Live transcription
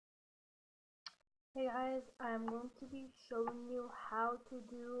Hey guys, I'm going to be showing you how to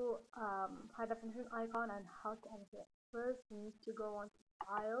do high definition icon and how to edit it. First, you need to go on to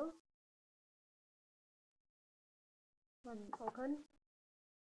File and open.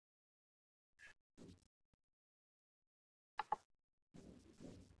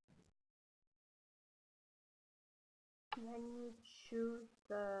 And then you choose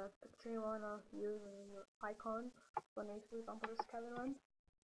the picture you want to use as your icon. So next, for example, this Kevin one.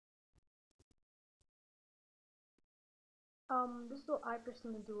 This is what I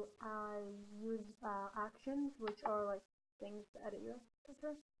personally do. I use actions, which are like things to edit your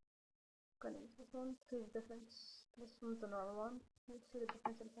picture. Gonna use this one. See the difference. This one's the normal one. Let's see the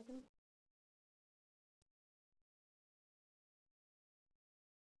difference in a second.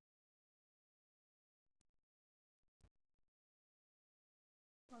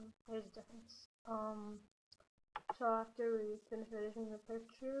 Here's the difference. So after we finish editing the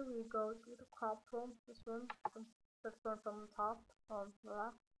picture, we go to the crop tool, this one from the top on the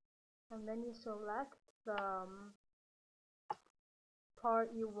left, and then you select the part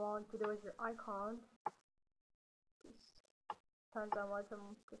you want to do with your icon. Just turns on what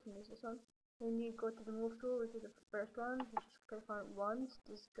I'm going to use this one. Then you go to the move tool, which is the first one. You just click on it once.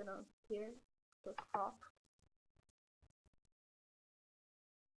 This is gonna appear to crop.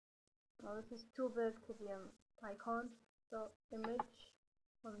 Now this is too big to be an icon, so image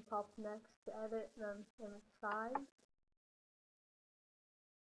on top next to edit, then image size.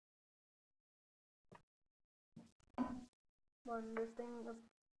 When this thing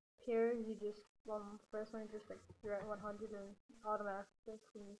appears, you just first one you just like you're at 100 and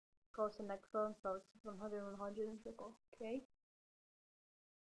automatically goes to the next one, so it's 100 and click OK.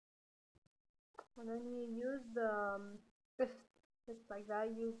 And then you use the if it's like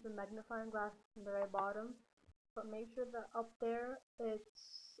that, use the magnifying glass in the right bottom, but make sure that up there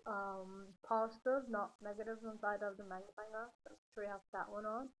it's positive, not negative inside of the magnifying glass. Make sure you have that one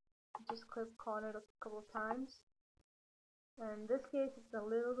on. Just click on it a couple of times. In this case, it's a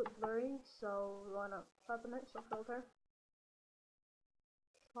little bit blurry, so we want to sharpen it. So filter,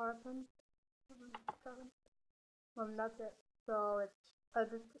 sharpen, that's it. So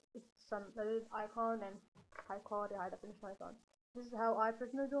it's an edited icon and high quality, high definition icon. This is how I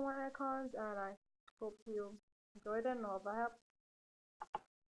personally do my icons, and I hope you enjoyed it and all that.